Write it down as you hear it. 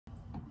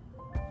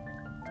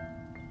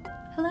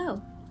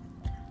Hello.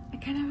 I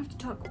kind of have to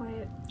talk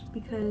quiet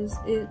because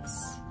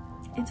it's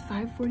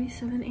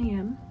 5:47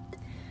 a.m.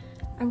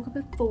 I woke up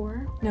at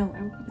 4. No,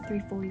 I woke up at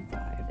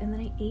 3:45, and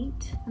then I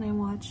ate and I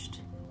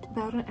watched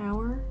about an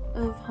hour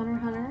of Hunter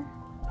x Hunter.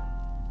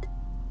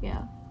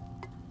 Yeah,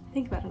 I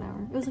think about an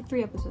hour. It was like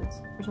 3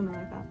 episodes or something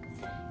like that.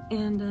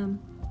 And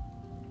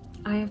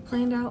I have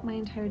planned out my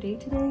entire day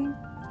today,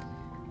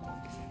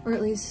 or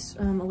at least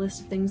a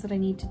list of things that I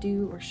need to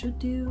do or should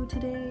do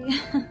today.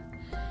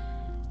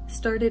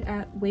 Started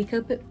at wake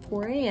up at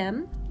 4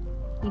 a.m,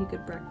 eat a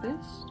good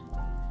breakfast,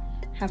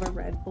 have a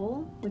Red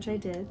Bull, which I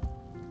did.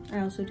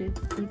 I also did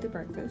eat the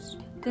breakfast.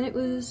 Then it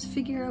was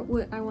figure out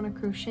what I want to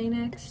crochet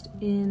next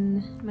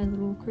in my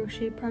little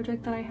crochet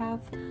project that I have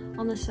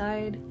on the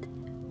side.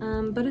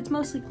 But it's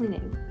mostly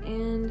cleaning,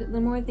 and the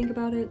more I think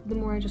about it, the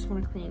more I just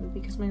want to clean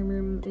because my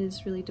room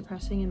is really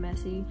depressing and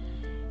messy,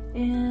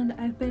 and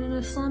I've been in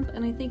a slump,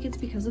 and I think it's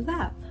because of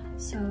that.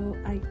 So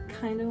I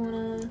kind of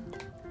want to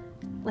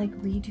like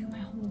redo my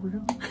whole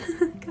room,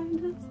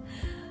 kind of.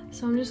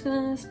 So I'm just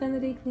gonna spend the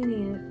day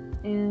cleaning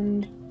it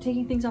and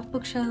taking things off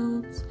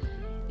bookshelves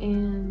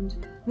and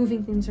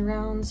moving things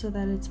around so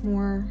that it's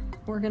more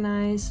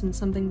organized and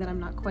something that I'm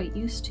not quite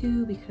used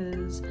to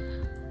because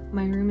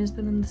my room has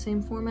been in the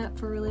same format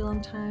for a really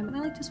long time and I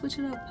like to switch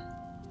it up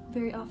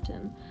very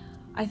often.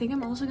 I think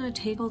I'm also going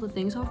to take all the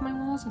things off my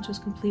walls and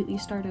just completely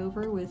start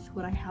over with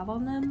what I have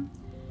on them,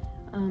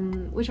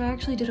 which I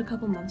actually did a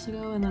couple months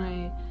ago and then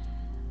I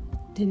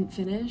didn't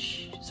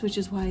finish, which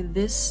is why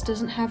this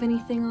doesn't have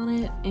anything on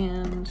it,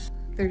 and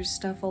there's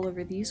stuff all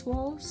over these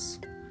walls.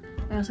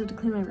 I also have to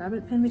clean my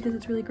rabbit pen because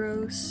it's really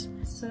gross.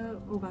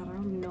 So, oh god, I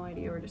have no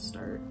idea where to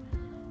start.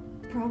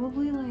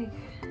 Probably like,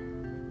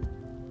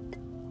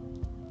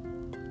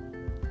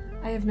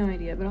 I have no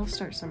idea, but I'll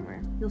start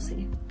somewhere. You'll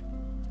see.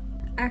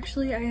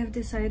 Actually, I have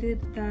decided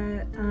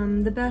that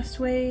the best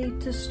way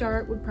to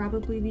start would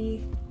probably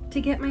be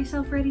to get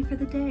myself ready for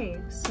the day.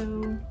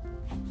 So,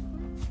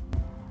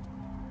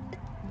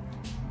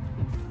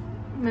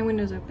 my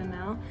window's open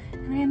now,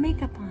 and I have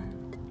makeup on.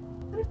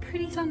 What a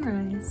pretty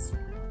sunrise.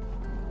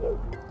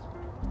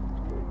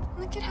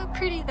 Look at how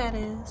pretty that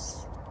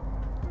is.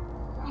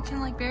 You can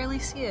like barely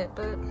see it,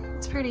 but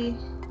it's pretty,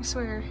 I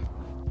swear.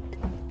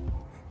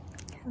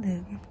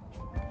 Hello.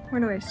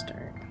 Where do I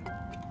start?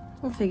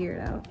 We'll figure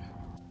it out.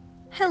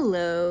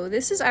 Hello,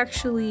 this is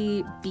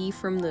actually B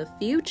from the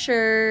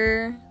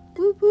future.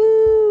 Woo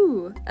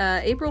woo!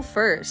 April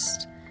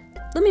 1st.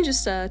 Let me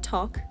just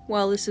talk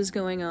while this is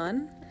going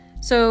on.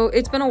 So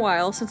it's been a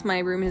while since my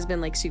room has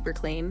been like super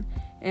clean,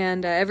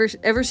 and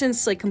ever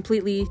since like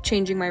completely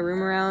changing my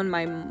room around,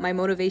 my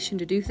motivation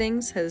to do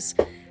things has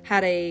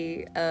had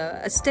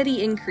a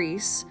steady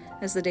increase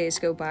as the days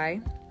go by.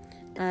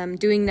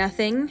 Doing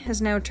nothing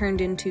has now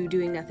turned into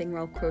doing nothing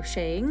while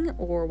crocheting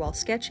or while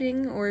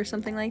sketching or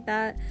something like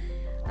that,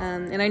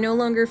 and I no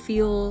longer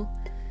feel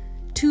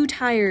too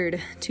tired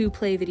to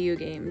play video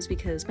games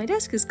because my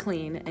desk is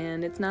clean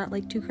and it's not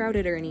like too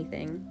crowded or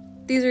anything.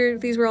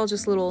 These were all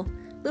just little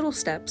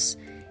steps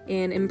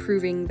in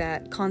improving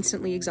that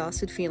constantly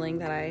exhausted feeling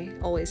that I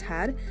always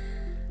had.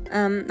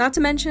 Not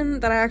to mention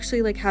that I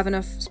actually like have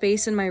enough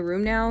space in my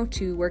room now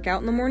to work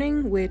out in the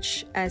morning,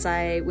 which, as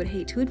I would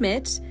hate to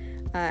admit,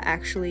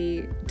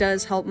 actually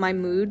does help my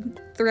mood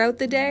throughout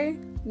the day,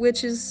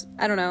 which is,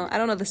 I don't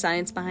know the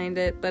science behind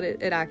it, but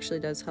it actually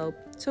does help.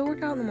 So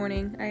work out in the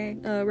morning,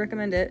 I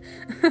recommend it.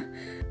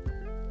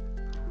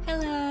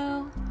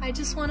 Hello, I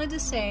just wanted to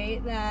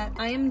say that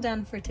I am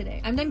done for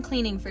today. I'm done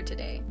cleaning for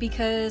today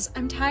because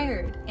I'm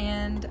tired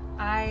and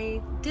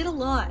I did a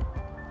lot.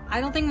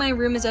 I don't think my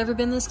room has ever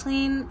been this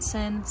clean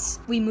since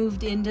we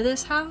moved into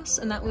this house,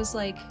 and that was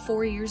like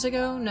 4 years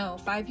ago, no,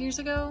 5 years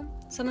ago,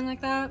 something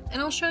like that.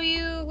 And I'll show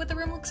you what the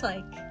room looks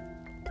like.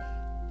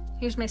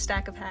 Here's my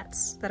stack of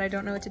hats that I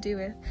don't know what to do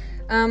with.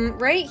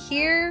 Right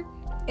here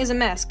is a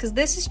mess because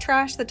this is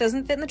trash that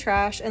doesn't fit in the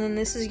trash, and then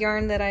this is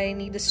yarn that I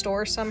need to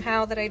store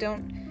somehow that I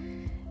don't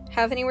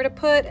have anywhere to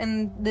put,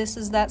 and this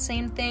is that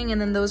same thing, and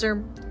then those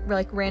are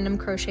like random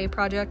crochet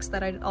projects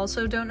that I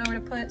also don't know where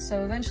to put,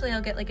 so eventually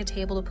I'll get like a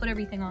table to put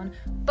everything on.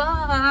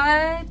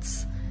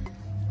 But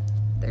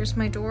there's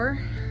my door.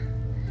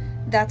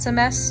 That's a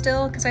mess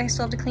still because I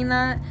still have to clean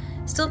that.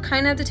 Still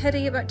kind of have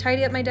to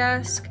tidy up my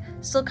desk.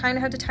 Still kind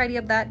of have to tidy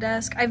up that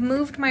desk. I've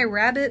moved my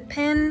rabbit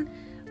pen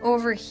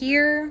over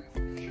here.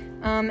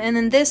 And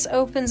then this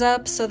opens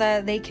up so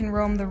that they can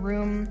roam the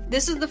room.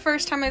 This is the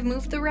first time I've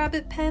moved the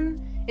rabbit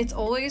pen. It's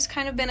always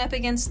kind of been up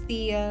against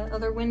the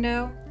other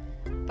window.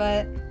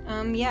 But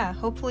yeah,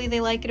 hopefully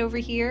they like it over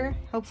here.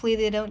 Hopefully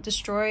they don't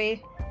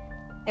destroy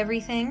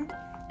everything.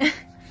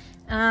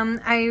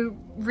 I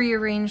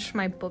rearranged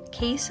my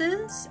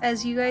bookcases,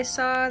 as you guys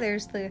saw.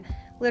 There's the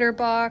litter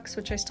box,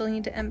 which I still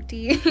need to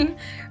empty.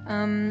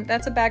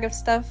 That's a bag of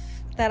stuff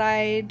that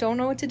I don't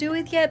know what to do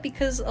with yet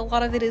because a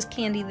lot of it is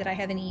candy that I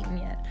haven't eaten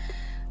yet.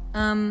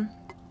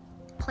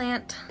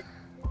 Plant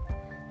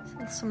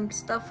some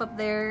stuff up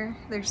there.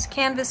 There's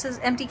canvases,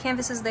 empty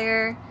canvases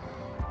there.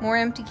 More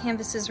empty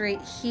canvases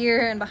right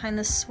here and behind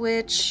the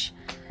switch.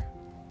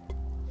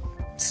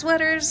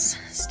 sweaters,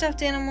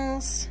 stuffed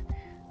animals,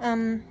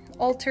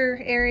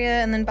 altar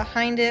area, and then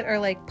behind it are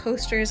like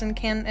posters and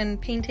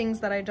paintings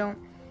that I don't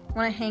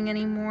want to hang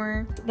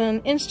anymore.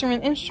 Then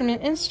instrument,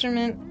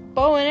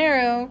 bow and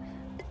arrow,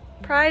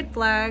 pride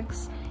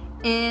flags,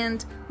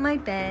 and my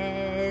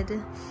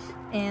bed,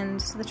 and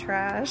the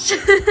trash.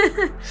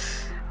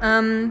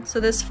 So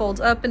this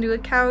folds up into a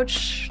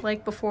couch.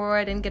 Like before,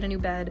 I didn't get a new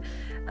bed.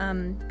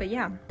 But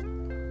yeah.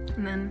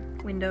 And then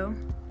window.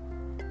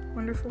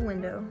 Wonderful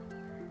window.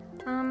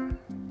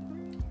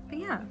 But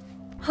yeah.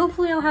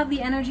 Hopefully I'll have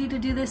the energy to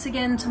do this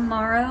again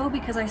tomorrow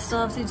because I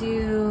still have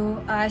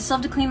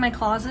to clean my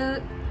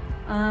closet.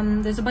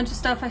 There's a bunch of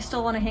stuff I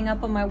still want to hang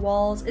up on my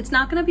walls. It's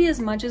not going to be as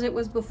much as it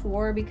was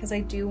before because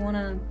I do want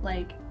to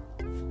like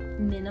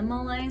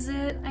minimalize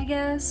it, I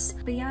guess.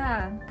 But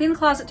yeah, clean the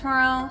closet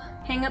tomorrow,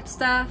 hang up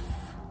stuff.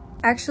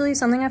 Actually,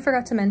 something I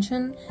forgot to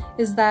mention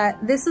is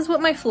that this is what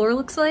my floor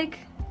looks like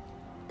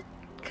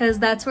because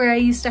that's where I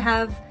used to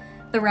have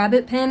the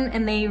rabbit pen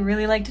and they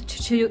really liked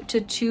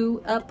to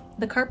chew up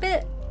the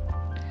carpet.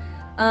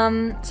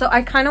 So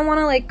I kind of want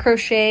to like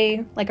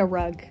crochet like a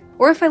rug,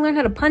 or if I learn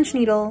how to punch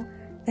needle,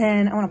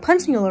 then I want to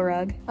punch needle a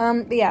rug.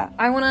 But yeah,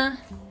 I want to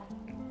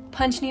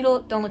punch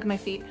needle, don't look at my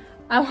feet.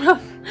 I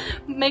want to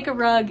make a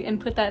rug and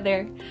put that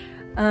there,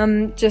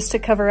 just to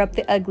cover up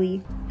the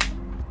ugly.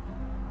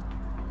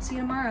 See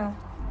you tomorrow.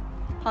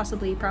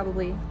 Possibly,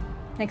 probably.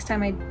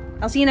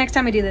 I'll see you next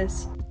time I do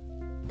this.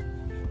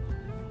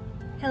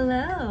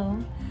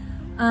 Hello.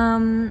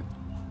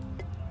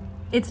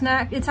 It's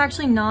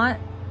actually not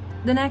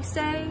the next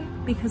day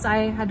because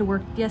I had to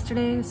work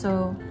yesterday,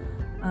 so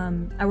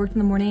I worked in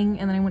the morning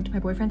and then I went to my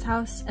boyfriend's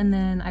house and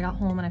then I got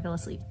home and I fell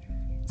asleep.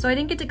 So I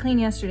didn't get to clean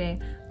yesterday,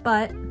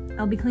 but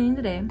I'll be cleaning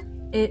today.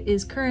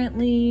 It's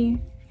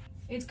currently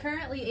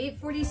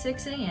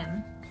 8:46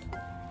 a.m.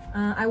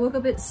 I woke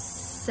up at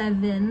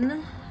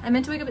 7. I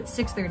meant to wake up at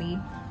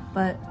 6:30,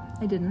 but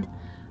I didn't.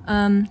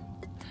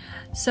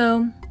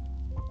 So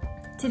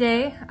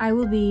today I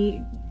will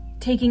be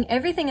taking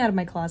everything out of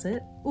my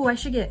closet. Ooh, I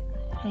should get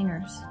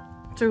hangers.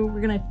 So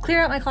we're gonna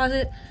clear out my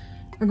closet.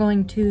 We're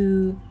going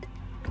to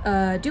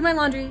do my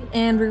laundry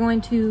and we're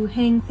going to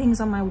hang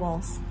things on my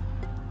walls.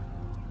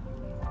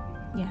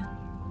 Yeah.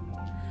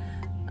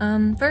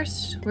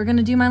 First, we're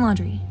gonna do my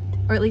laundry,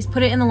 or at least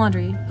put it in the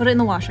laundry, put it in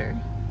the washer.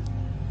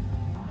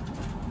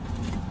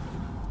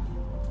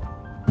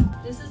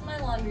 This is my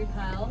laundry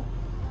pile.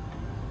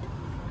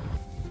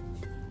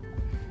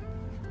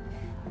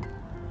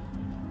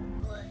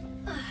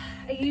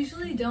 I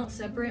usually don't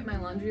separate my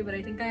laundry, but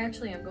I think I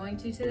actually am going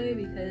to today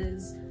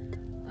because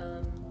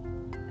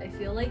I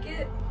feel like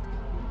it.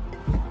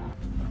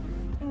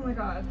 Oh my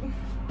god.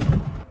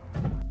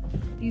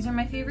 These are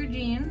my favorite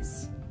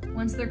jeans.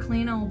 Once they're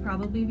clean, I will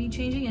probably be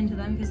changing into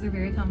them because they're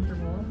very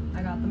comfortable.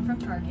 I got them from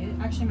Target.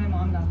 Actually, my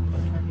mom got them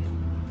from Target.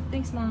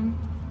 Thanks, Mom.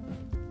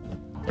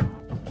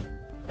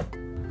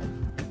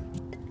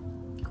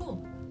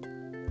 Cool.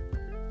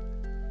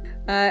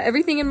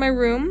 Everything in my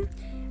room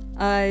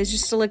is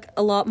just like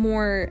a lot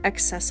more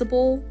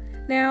accessible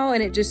now,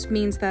 and it just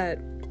means that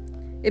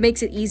it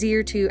makes it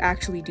easier to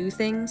actually do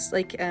things.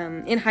 Like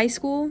in high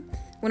school,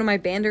 one of my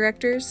band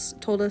directors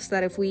told us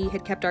that if we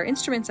had kept our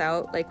instruments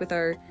out, like with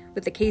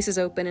the cases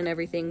open and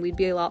everything, we'd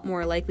be a lot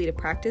more likely to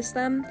practice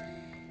them.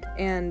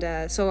 And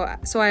so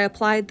I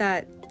applied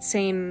that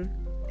same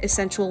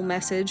essential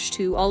message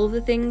to all of the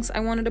things I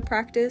wanted to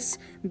practice,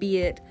 be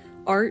it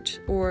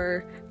art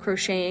or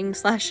crocheting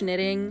 /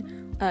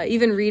 knitting,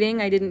 even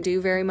reading. I didn't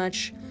do very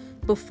much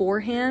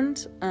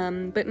beforehand,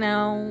 but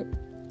now,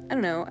 I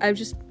don't know, I'm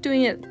just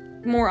doing it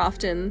more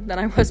often than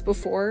I was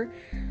before.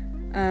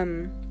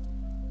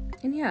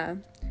 And yeah,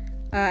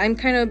 I've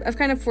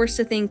kind of forced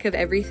to think of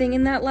everything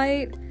in that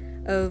light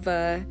of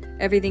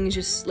everything is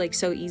just like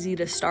so easy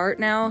to start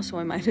now, so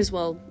I might as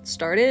well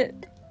start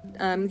it.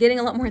 Getting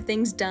a lot more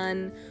things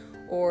done,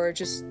 or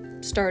just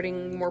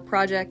starting more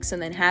projects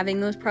and then having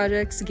those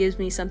projects gives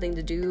me something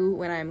to do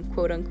when I'm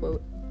quote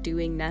unquote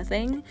doing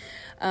nothing.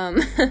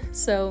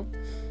 So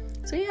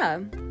yeah.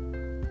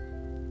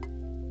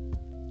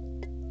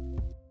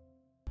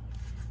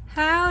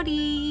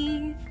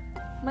 Howdy!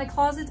 My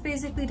closet's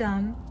basically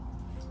done.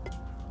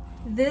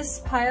 This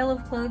pile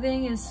of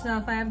clothing is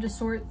stuff I have to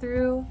sort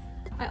through.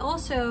 I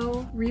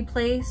also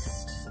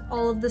replaced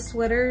all of the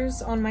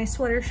sweaters on my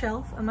sweater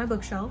shelf, on my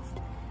bookshelf.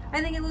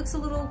 I think it looks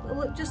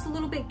just a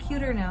little bit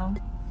cuter now,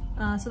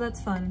 so that's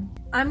fun.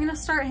 I'm gonna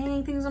start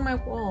hanging things on my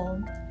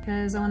wall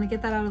because I want to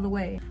get that out of the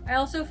way. I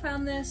also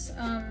found this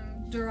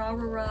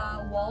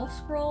Durarara wall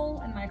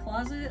scroll in my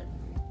closet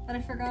that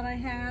I forgot I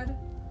had,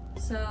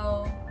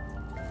 so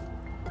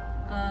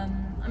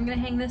I'm gonna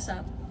hang this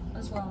up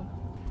as well.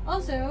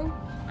 Also,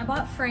 I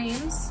bought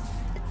frames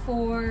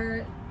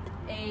for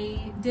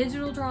a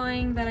digital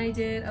drawing that I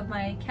did of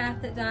my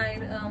cat that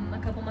died a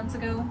couple months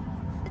ago.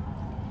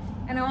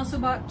 And I also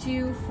bought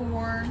 2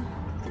 for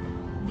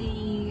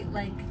the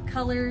like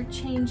color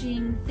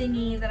changing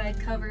thingy that I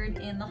covered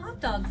in the hot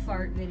dog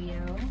fart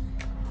video.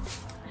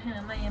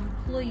 And my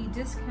employee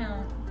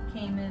discount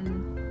came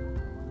in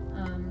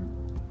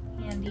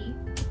handy.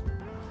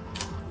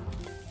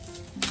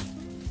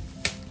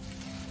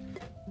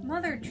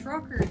 Mother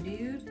trucker,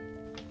 dude.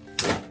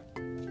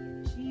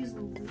 Jeez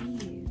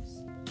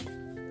Louise.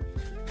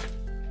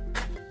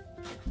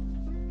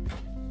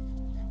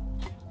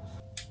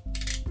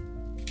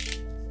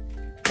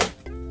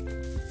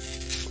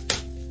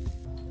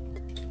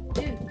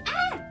 Dude.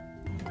 Ah!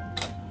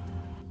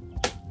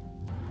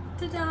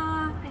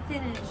 Ta-da! I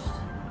finished.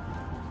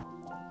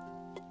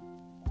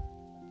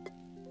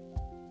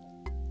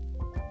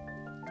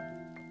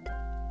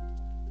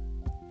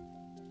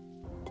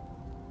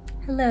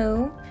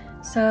 Hello.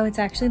 So it's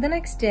actually the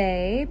next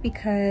day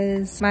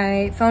because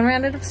my phone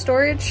ran out of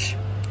storage.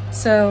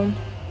 So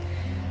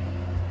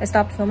I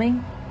stopped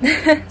filming.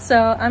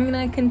 So I'm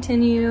gonna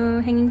continue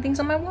hanging things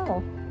on my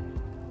wall.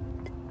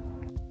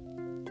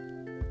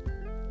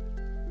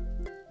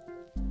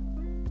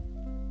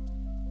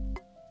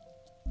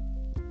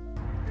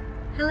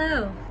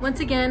 Hello. Once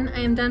again,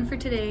 I am done for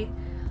today.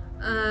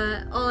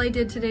 All I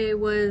did today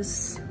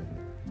was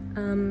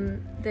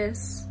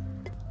this.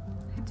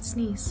 I had to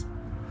sneeze.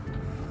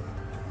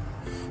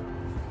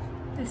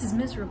 This is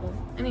miserable.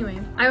 Anyway,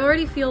 I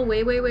already feel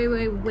way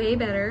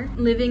better.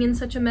 Living in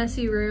such a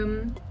messy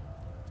room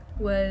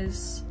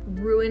was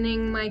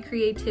ruining my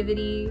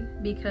creativity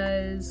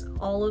because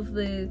all of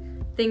the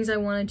things I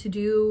wanted to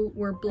do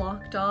were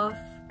blocked off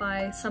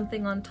by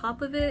something on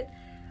top of it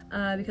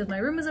because my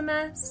room is a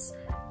mess.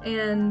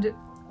 And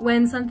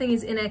when something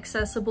is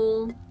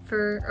inaccessible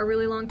for a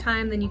really long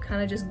time, then you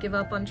kind of just give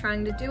up on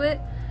trying to do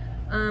it.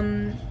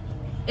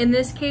 In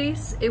this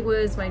case, it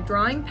was my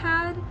drawing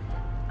pad.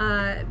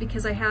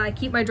 Because I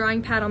keep my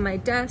drawing pad on my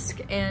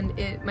desk, and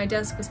my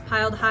desk was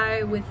piled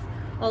high with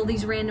all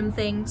these random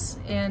things,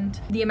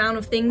 and the amount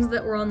of things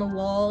that were on the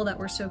wall that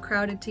were so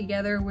crowded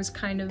together was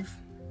kind of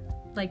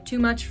like too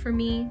much for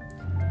me.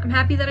 I'm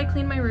happy that I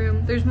cleaned my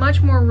room. There's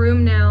much more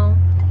room now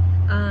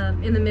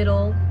in the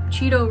middle.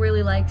 Cheeto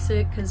really likes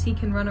it because he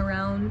can run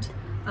around.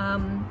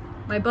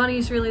 My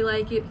bunnies really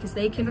like it because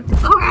they can—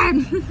 oh God!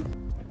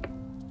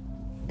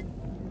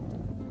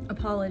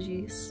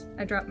 Apologies,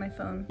 I dropped my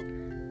phone.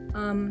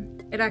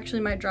 It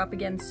actually might drop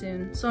again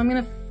soon. So I'm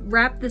gonna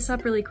wrap this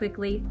up really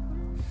quickly.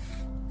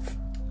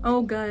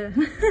 Oh God.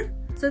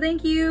 So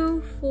thank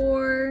you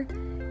for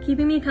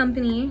keeping me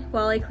company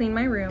while I clean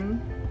my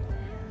room.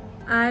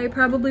 I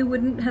probably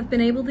wouldn't have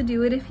been able to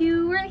do it if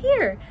you weren't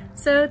here.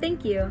 So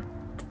thank you.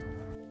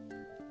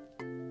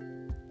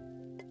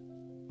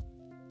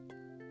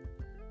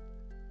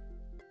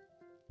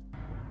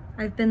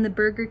 I've been the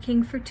Burger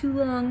King for too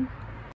long.